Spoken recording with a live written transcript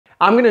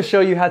I'm gonna show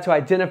you how to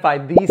identify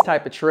these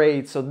type of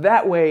trades so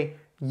that way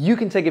you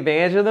can take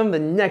advantage of them the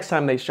next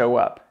time they show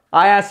up.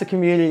 I asked the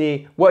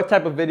community what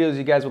type of videos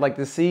you guys would like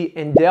to see,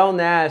 and Dale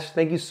Nash,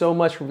 thank you so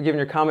much for giving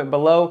your comment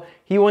below.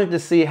 He wanted to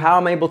see how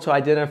I'm able to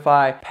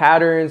identify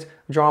patterns,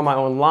 draw my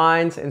own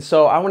lines, and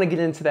so I want to get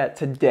into that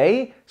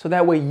today so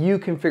that way you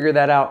can figure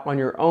that out on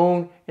your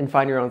own and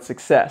find your own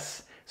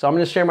success. So I'm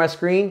going to share my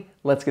screen.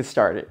 Let's get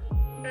started.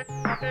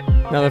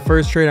 Now the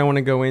first trade I want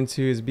to go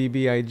into is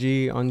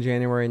BBIG on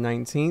January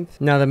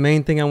 19th. Now the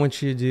main thing I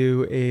want you to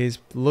do is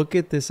look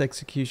at this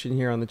execution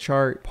here on the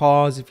chart,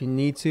 pause if you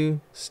need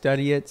to,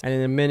 study it, and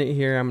in a minute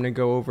here I'm going to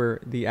go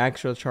over the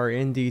actual chart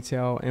in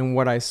detail and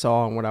what I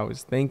saw and what I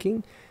was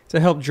thinking to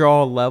help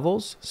draw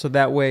levels so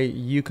that way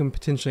you can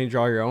potentially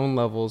draw your own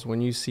levels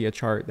when you see a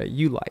chart that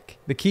you like.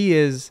 The key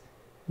is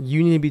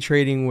you need to be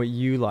trading what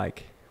you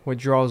like, what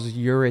draws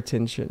your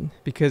attention,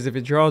 because if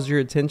it draws your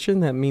attention,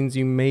 that means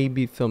you may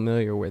be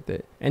familiar with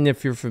it. And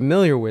if you're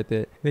familiar with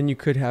it, then you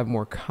could have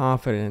more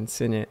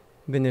confidence in it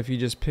than if you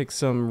just pick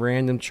some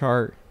random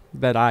chart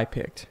that I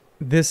picked.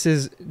 This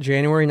is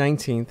January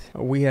 19th.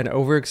 We had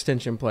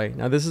overextension play.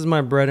 Now this is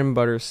my bread and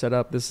butter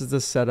setup. This is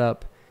the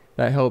setup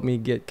that helped me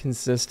get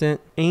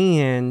consistent,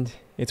 and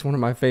it's one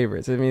of my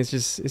favorites. I mean, it's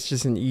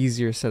just an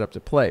easier setup to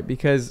play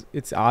because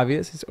it's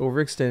obvious. It's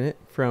overextended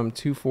from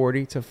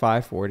 240 to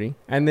 540.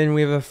 And then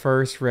we have a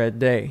first red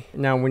day.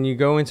 Now, when you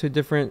go into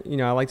different,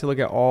 I like to look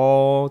at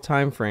all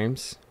time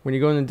frames. When you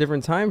go into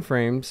different time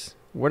frames,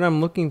 what I'm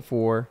looking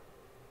for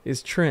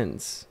is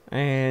trends.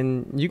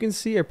 And you can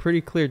see a pretty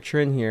clear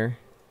trend here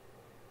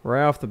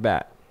right off the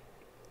bat.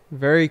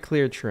 Very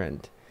clear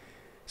trend.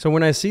 So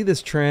when I see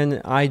this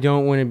trend, I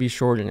don't want to be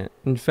shorting it.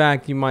 In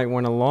fact, you might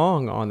want to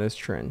long on this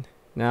trend.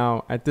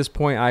 Now, at this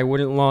point, I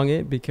wouldn't long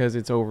it because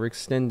it's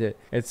overextended.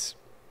 It's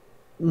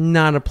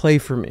not a play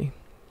for me.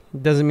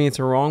 It doesn't mean it's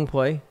a wrong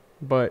play,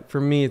 but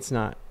for me, it's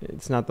not.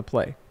 It's not the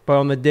play. But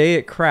on the day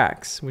it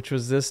cracks, which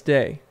was this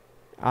day,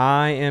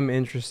 I am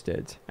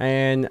interested.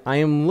 And I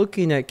am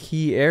looking at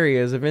key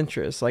areas of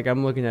interest. Like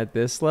I'm looking at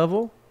this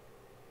level.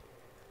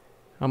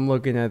 I'm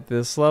looking at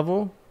this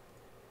level.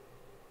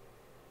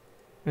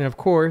 And of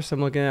course, I'm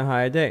looking at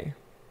high day.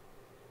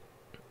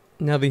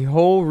 Now, the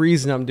whole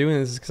reason I'm doing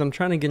this is because I'm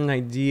trying to get an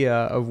idea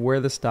of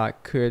where the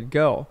stock could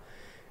go.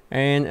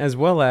 And as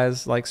well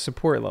as like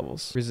support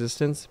levels.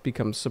 Resistance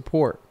becomes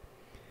support.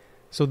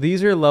 So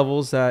these are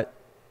levels that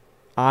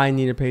I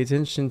need to pay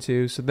attention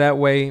to. So that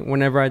way,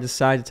 whenever I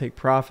decide to take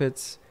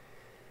profits,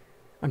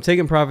 I'm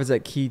taking profits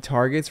at key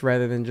targets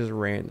rather than just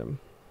random.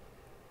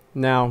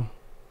 Now,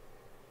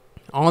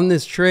 on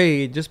this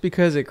trade, just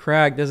because it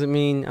cracked doesn't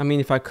mean,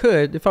 if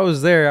I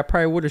was there, I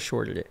probably would have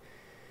shorted it.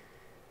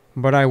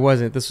 But I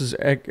wasn't. This was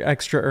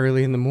extra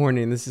early in the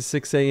morning. This is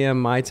 6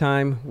 a.m. my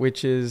time,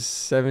 which is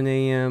 7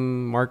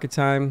 a.m. market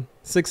time.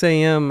 6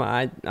 a.m.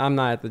 I'm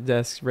not at the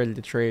desk ready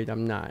to trade.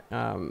 I'm not.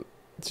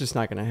 It's just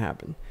not going to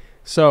happen.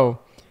 So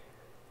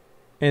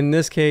in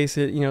this case,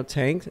 it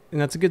tanked, and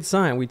that's a good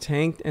sign. We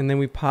tanked and then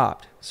we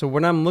popped. So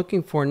what I'm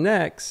looking for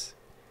next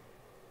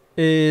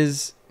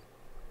is,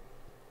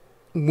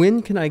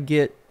 when can I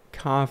get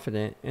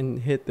confident and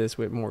hit this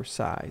with more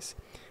size?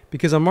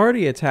 Because I'm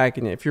already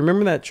attacking it. If you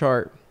remember that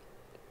chart,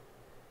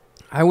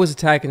 I was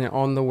attacking it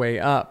on the way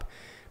up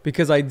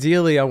because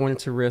ideally I wanted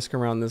to risk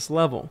around this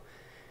level,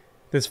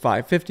 this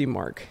 550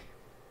 mark.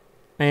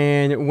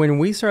 And when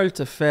we started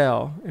to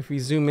fail, if we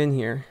zoom in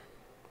here,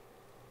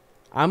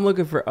 I'm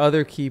looking for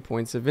other key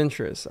points of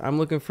interest. I'm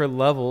looking for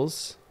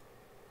levels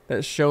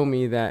that show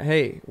me that,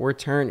 hey, we're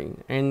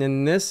turning. And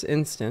in this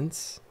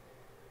instance,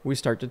 we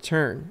start to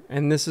turn,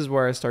 and this is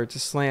where I start to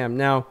slam.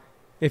 Now,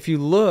 if you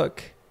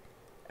look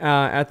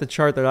at the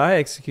chart that I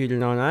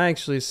executed on, I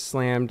actually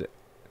slammed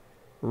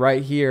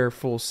right here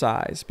full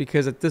size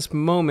because at this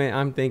moment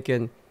I'm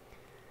thinking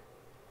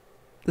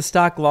the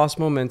stock lost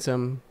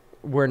momentum.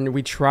 When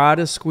we try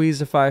to squeeze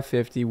the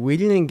 550, we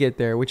didn't get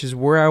there, which is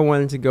where I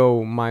wanted to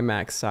go my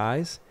max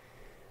size.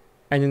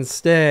 And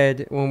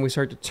instead, when we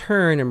start to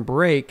turn and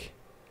break,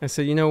 I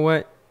said, you know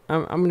what,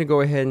 I'm going to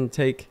go ahead and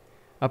take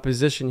a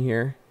position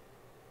here.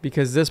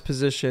 Because this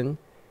position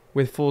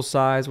with full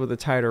size with a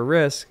tighter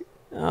risk,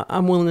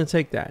 I'm willing to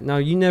take that. Now,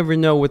 you never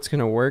know what's going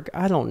to work.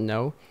 I don't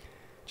know.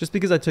 Just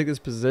because I took this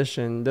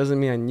position doesn't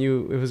mean I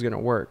knew it was going to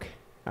work.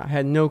 I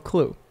had no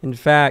clue. In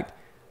fact,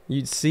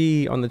 you'd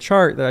see on the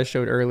chart that I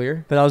showed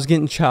earlier that I was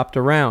getting chopped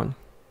around.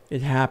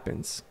 It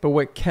happens. But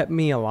what kept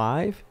me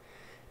alive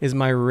is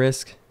my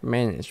risk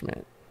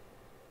management.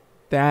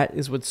 That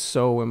is what's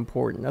so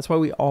important. That's why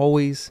we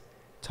always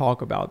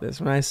talk about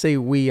this. When I say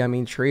we, I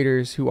mean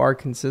traders who are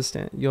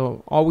consistent.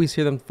 You'll always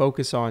hear them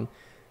focus on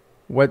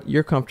what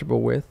you're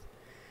comfortable with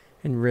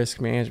and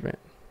risk management,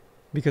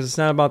 because it's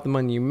not about the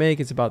money you make,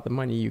 it's about the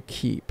money you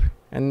keep.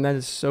 And that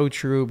is so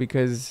true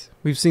because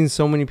we've seen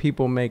so many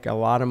people make a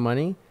lot of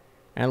money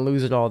and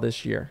lose it all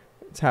this year.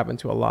 It's happened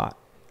to a lot.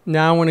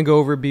 Now I want to go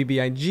over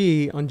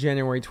BBIG on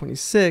January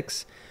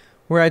 26th,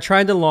 where I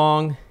tried to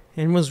long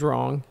and was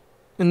wrong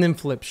and then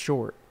flipped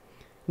short.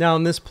 Now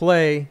in this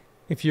play,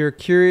 If you're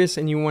curious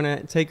and you want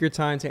to take your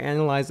time to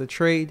analyze the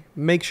trade,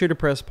 make sure to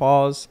press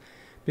pause,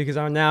 because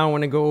I now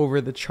want to go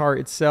over the chart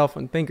itself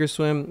on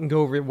Thinkorswim and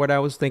go over what I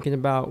was thinking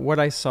about, what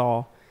I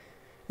saw,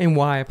 and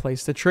why I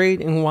placed the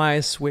trade and why I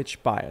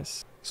switched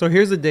bias. So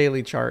here's the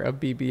daily chart of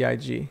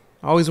BBIG.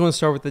 I always want to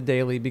start with the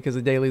daily because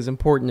the daily is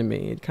important to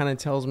me. It kind of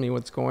tells me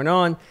what's going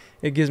on.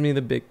 It gives me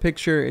the big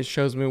picture. It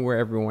shows me where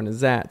everyone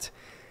is at.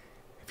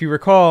 If you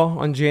recall,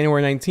 on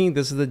January 19th,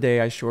 this is the day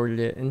I shorted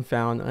it and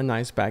found a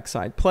nice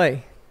backside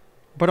play.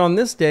 But on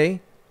this day,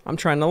 I'm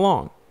trying to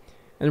long.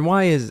 And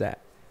why is that?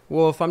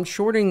 Well, if I'm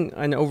shorting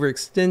an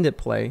overextended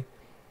play,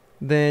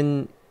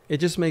 then it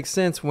just makes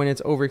sense when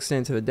it's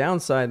overextended to the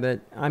downside that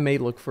I may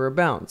look for a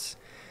bounce.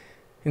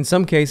 In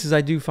some cases,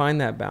 I do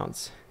find that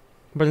bounce.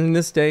 But in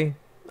this day,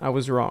 I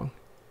was wrong.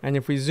 And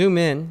if we zoom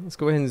in, let's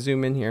go ahead and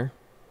zoom in here.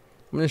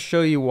 I'm going to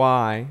show you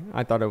why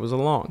I thought it was a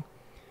long.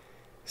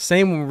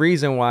 Same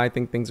reason why I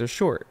think things are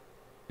short.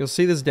 You'll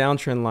see this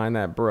downtrend line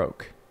that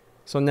broke.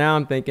 So now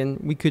I'm thinking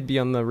we could be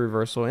on the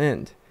reversal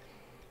end.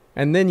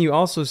 And then you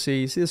also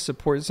see this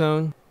support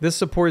zone? This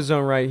support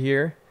zone right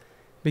here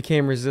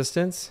became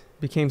resistance,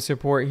 became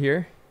support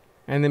here,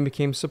 and then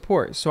became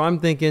support. So I'm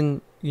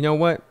thinking, you know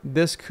what?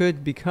 This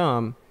could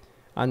become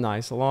a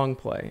nice long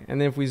play.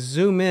 And then if we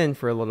zoom in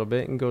for a little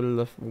bit and go to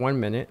the 1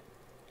 minute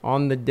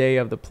on the day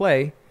of the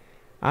play,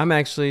 I'm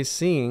actually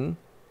seeing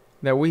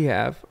that we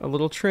have a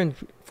little trend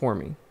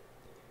forming.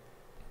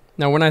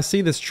 Now, when I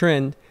see this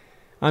trend,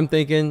 I'm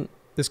thinking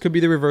this could be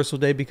the reversal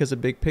day because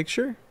of big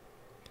picture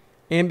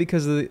and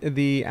because of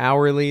the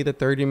hourly, the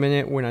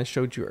 30-minute when I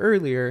showed you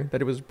earlier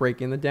that it was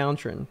breaking the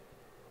downtrend.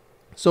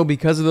 So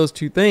because of those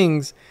two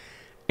things,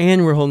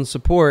 and we're holding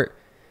support,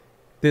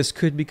 this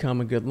could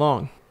become a good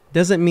long.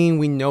 Doesn't mean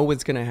we know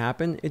what's going to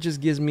happen. It just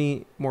gives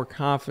me more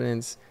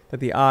confidence that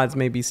the odds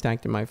may be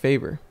stacked in my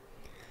favor.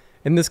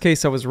 In this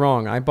case, I was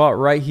wrong. I bought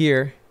right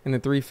here in the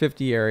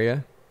 350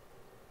 area,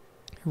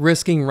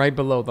 risking right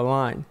below the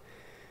line.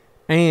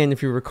 And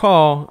if you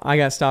recall, I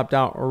got stopped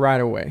out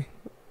right away.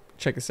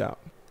 Check this out.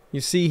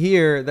 You see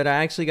here that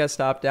I actually got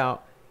stopped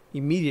out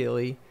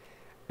immediately.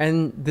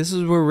 And this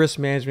is where risk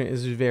management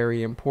is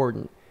very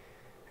important.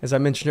 As I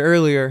mentioned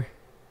earlier,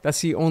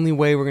 that's the only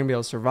way we're going to be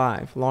able to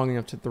survive long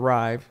enough to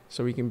thrive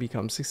so we can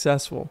become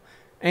successful.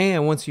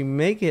 And once you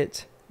make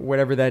it,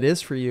 whatever that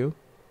is for you,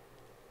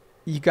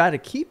 you got to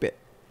keep it.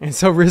 And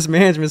so risk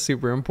management is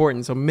super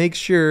important. So make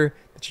sure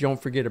that you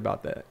don't forget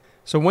about that.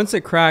 So once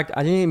it cracked,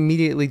 I didn't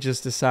immediately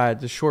just decide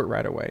to short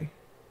right away.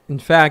 In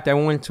fact, I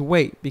wanted to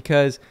wait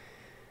because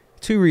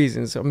two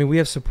reasons. I mean, we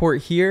have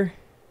support here,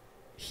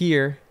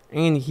 here,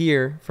 and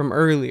here from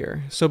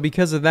earlier. So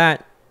because of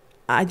that,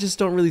 I just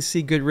don't really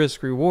see good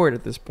risk reward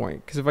at this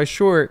point. Because if I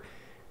short,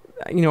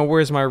 you know,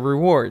 where's my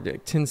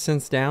reward? 10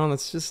 cents down?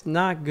 That's just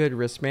not good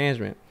risk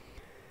management.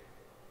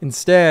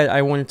 Instead,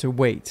 I wanted to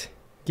wait,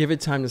 give it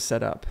time to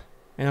set up.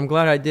 And I'm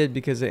glad I did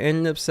because it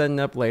ended up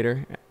setting up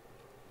later.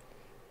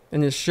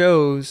 And it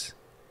shows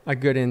a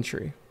good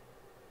entry.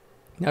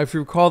 Now, if you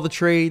recall the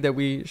trade that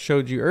we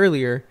showed you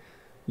earlier,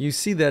 you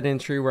see that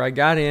entry where I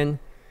got in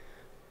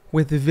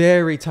with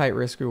very tight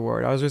risk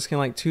reward. I was risking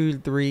like 2,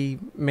 3,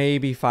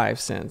 maybe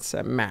 5 cents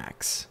at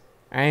max.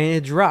 And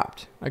it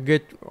dropped a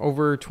good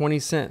over 20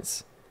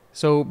 cents.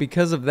 So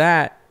because of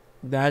that,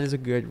 that is a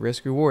good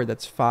risk reward.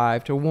 That's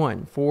 5 to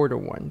 1, 4 to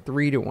 1,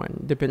 3 to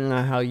 1, depending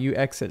on how you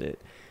exit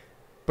it.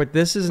 But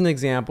this is an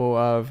example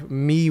of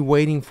me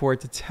waiting for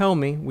it to tell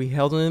me we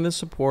held into the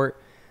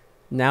support.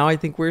 Now I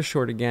think we're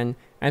short again.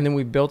 And then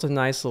we built a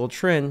nice little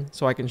trend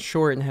so I can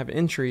short and have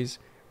entries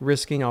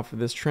risking off of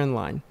this trend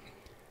line.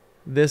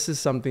 This is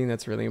something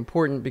that's really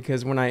important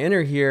because when I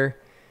enter here,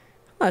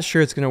 I'm not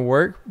sure it's going to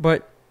work.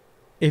 But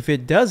if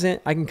it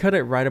doesn't, I can cut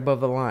it right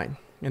above the line.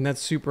 And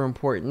that's super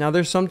important. Now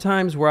there's some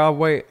times where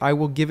I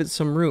will give it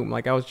some room.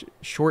 Like I was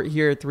short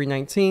here at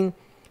 319.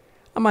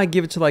 I might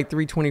give it to like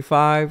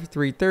 325,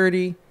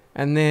 330.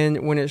 And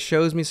then when it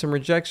shows me some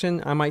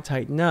rejection, I might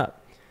tighten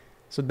up.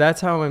 So that's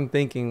how I'm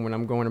thinking when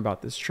I'm going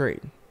about this trade.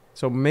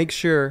 So make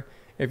sure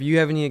if you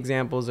have any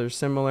examples that are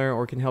similar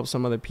or can help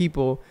some other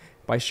people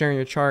by sharing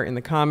your chart in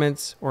the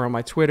comments or on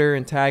my Twitter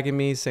and tagging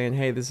me saying,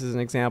 hey, this is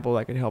an example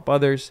that could help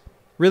others.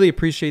 Really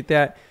appreciate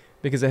that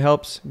because it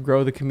helps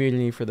grow the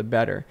community for the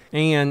better.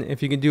 And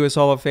if you can do us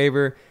all a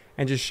favor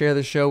and just share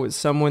the show with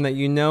someone that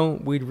you know,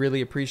 we'd really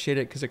appreciate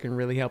it because it can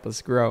really help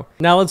us grow.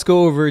 Now let's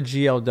go over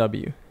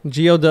GLW.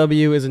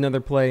 GLW is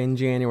another play in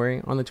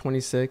January on the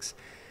 26th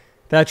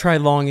that I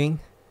tried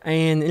longing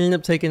and ended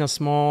up taking a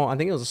small, I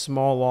think it was a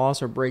small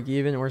loss or break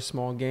even or a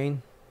small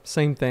gain.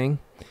 Same thing.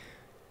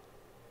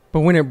 But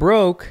when it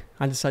broke,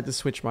 I decided to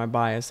switch my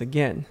bias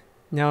again.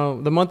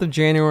 Now, the month of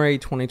January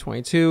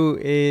 2022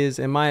 is,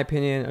 in my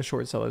opinion, a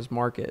short seller's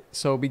market.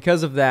 So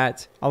because of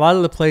that, a lot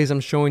of the plays I'm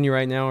showing you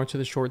right now are to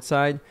the short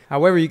side.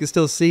 However, you can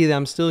still see that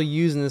I'm still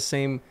using the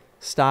same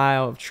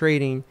style of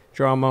trading,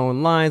 draw my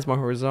own lines, my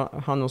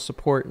horizontal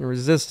support and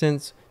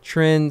resistance,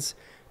 trends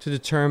to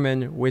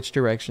determine which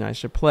direction I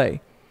should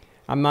play.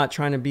 I'm not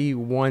trying to be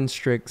one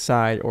strict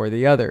side or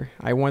the other.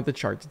 I want the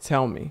chart to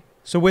tell me.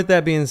 So with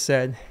that being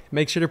said,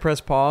 make sure to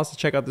press pause to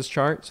check out this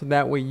chart so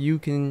that way you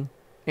can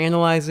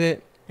analyze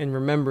it and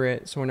remember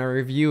it. So when I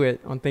review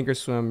it on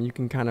Thinkorswim, you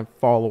can kind of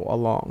follow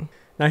along.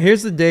 Now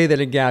here's the day that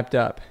it gapped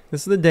up.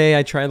 This is the day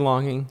I tried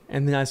longing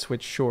and then I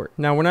switched short.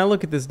 Now when I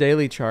look at this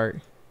daily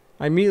chart,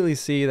 I immediately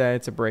see that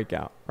it's a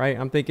breakout, right?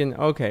 I'm thinking,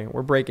 okay,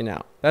 we're breaking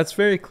out. That's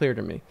very clear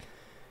to me.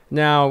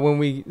 Now when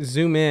we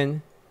zoom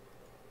in,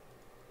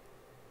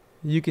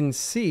 you can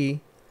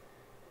see,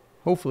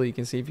 hopefully you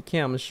can see, if you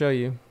can't, I'm gonna show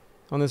you.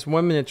 On this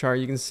 1 minute chart,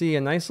 you can see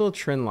a nice little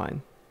trend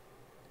line.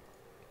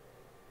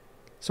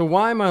 So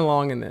why am I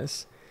long in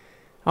this?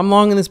 I'm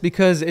long in this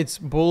because it's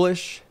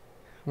bullish.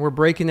 We're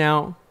breaking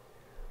out.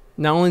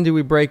 Not only did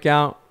we break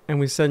out and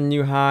we set a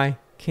new high,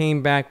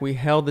 came back, we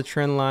held the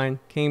trend line,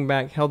 came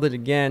back, held it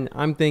again.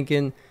 I'm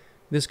thinking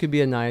this could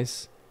be a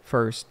nice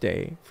first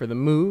day for the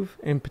move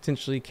and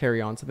potentially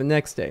carry on to the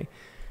next day.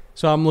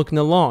 So I'm looking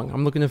to long.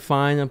 I'm looking to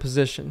find a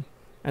position.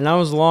 And I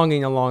was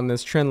longing along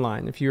this trend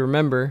line. If you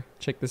remember,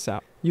 check this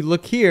out. You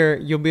look here,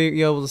 you'll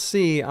be able to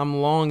see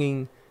I'm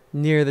longing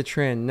near the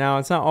trend. Now,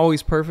 it's not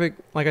always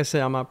perfect. Like I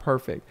said, I'm not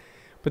perfect.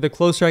 But the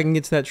closer I can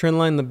get to that trend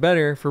line, the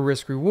better for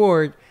risk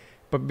reward.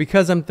 But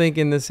because I'm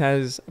thinking this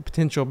has a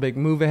potential big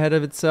move ahead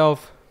of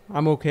itself,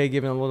 I'm okay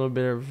giving a little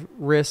bit of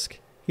risk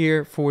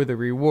here for the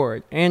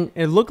reward. And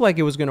it looked like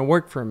it was going to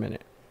work for a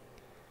minute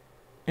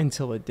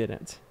until it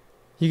didn't.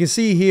 You can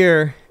see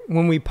here,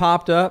 when we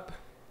popped up,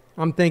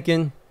 I'm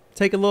thinking,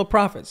 take a little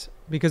profits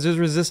because there's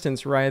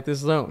resistance right at this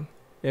zone.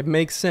 It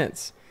makes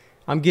sense.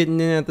 I'm getting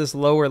in at this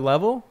lower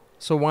level,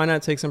 so why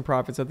not take some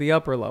profits at the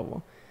upper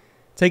level?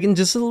 Taking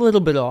just a little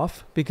bit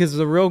off because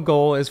the real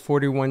goal is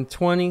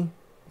 41.20,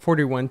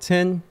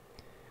 41.10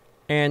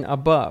 and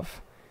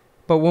above.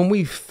 But when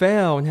we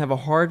fail and have a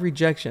hard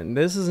rejection,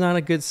 this is not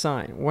a good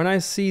sign. When I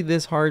see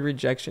this hard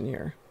rejection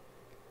here,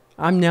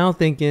 I'm now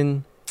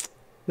thinking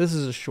this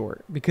is a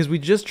short because we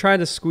just try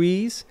to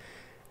squeeze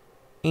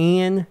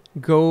and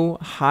go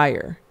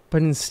higher.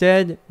 But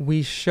instead,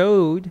 we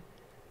showed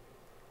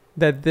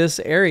that this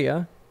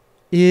area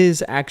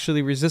is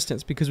actually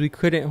resistance because we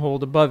couldn't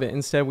hold above it.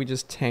 Instead, we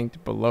just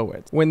tanked below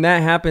it. When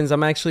that happens,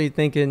 I'm actually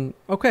thinking,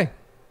 okay,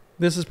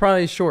 this is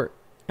probably short.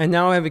 And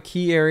now I have a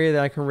key area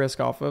that I can risk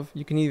off of.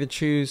 You can either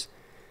choose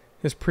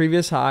this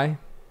previous high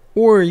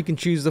or you can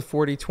choose the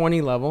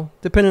 40-20 level,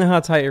 depending on how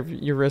tight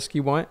your risk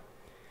you want.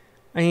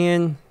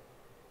 And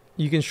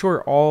you can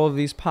short all of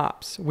these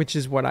pops, which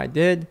is what I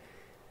did.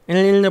 And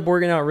it ended up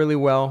working out really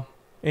well.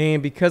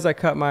 And because I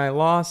cut my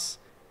loss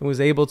and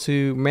was able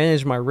to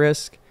manage my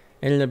risk,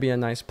 it ended up being a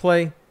nice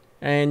play.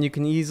 And you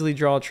can easily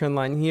draw a trend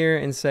line here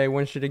and say,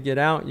 when should it get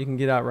out? You can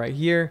get out right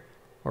here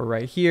or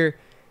right here.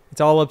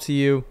 It's all up to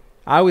you.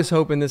 I was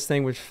hoping this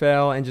thing would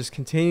fail and just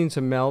continue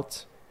to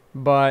melt,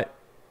 but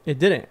it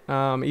didn't.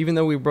 Even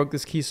though we broke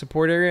this key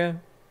support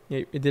area,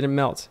 it didn't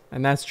melt.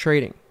 And that's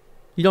trading.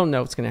 You don't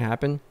know what's going to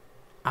happen.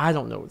 I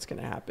don't know what's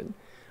going to happen.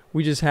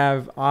 We just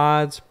have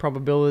odds,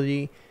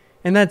 probability,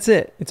 and that's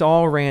it. It's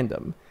all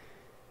random.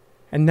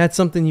 And that's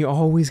something you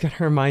always got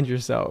to remind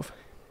yourself.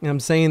 And I'm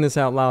saying this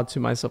out loud to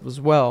myself as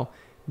well,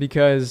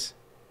 because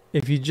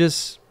if you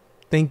just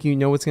think you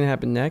know what's going to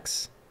happen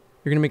next,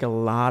 you're going to make a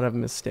lot of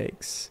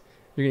mistakes.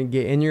 You're going to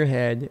get in your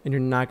head and you're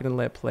not going to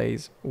let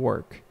plays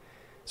work.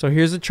 So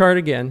here's the chart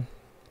again.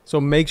 So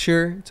make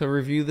sure to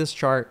review this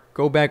chart.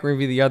 Go back and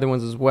review the other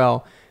ones as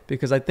well,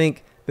 because I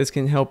think this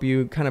can help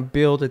you kind of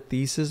build a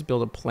thesis,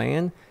 build a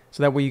plan,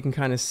 so that way you can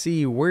kind of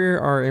see where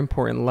are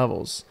important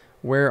levels,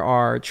 where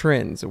are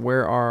trends,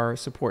 where are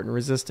support and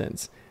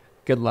resistance.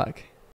 Good luck.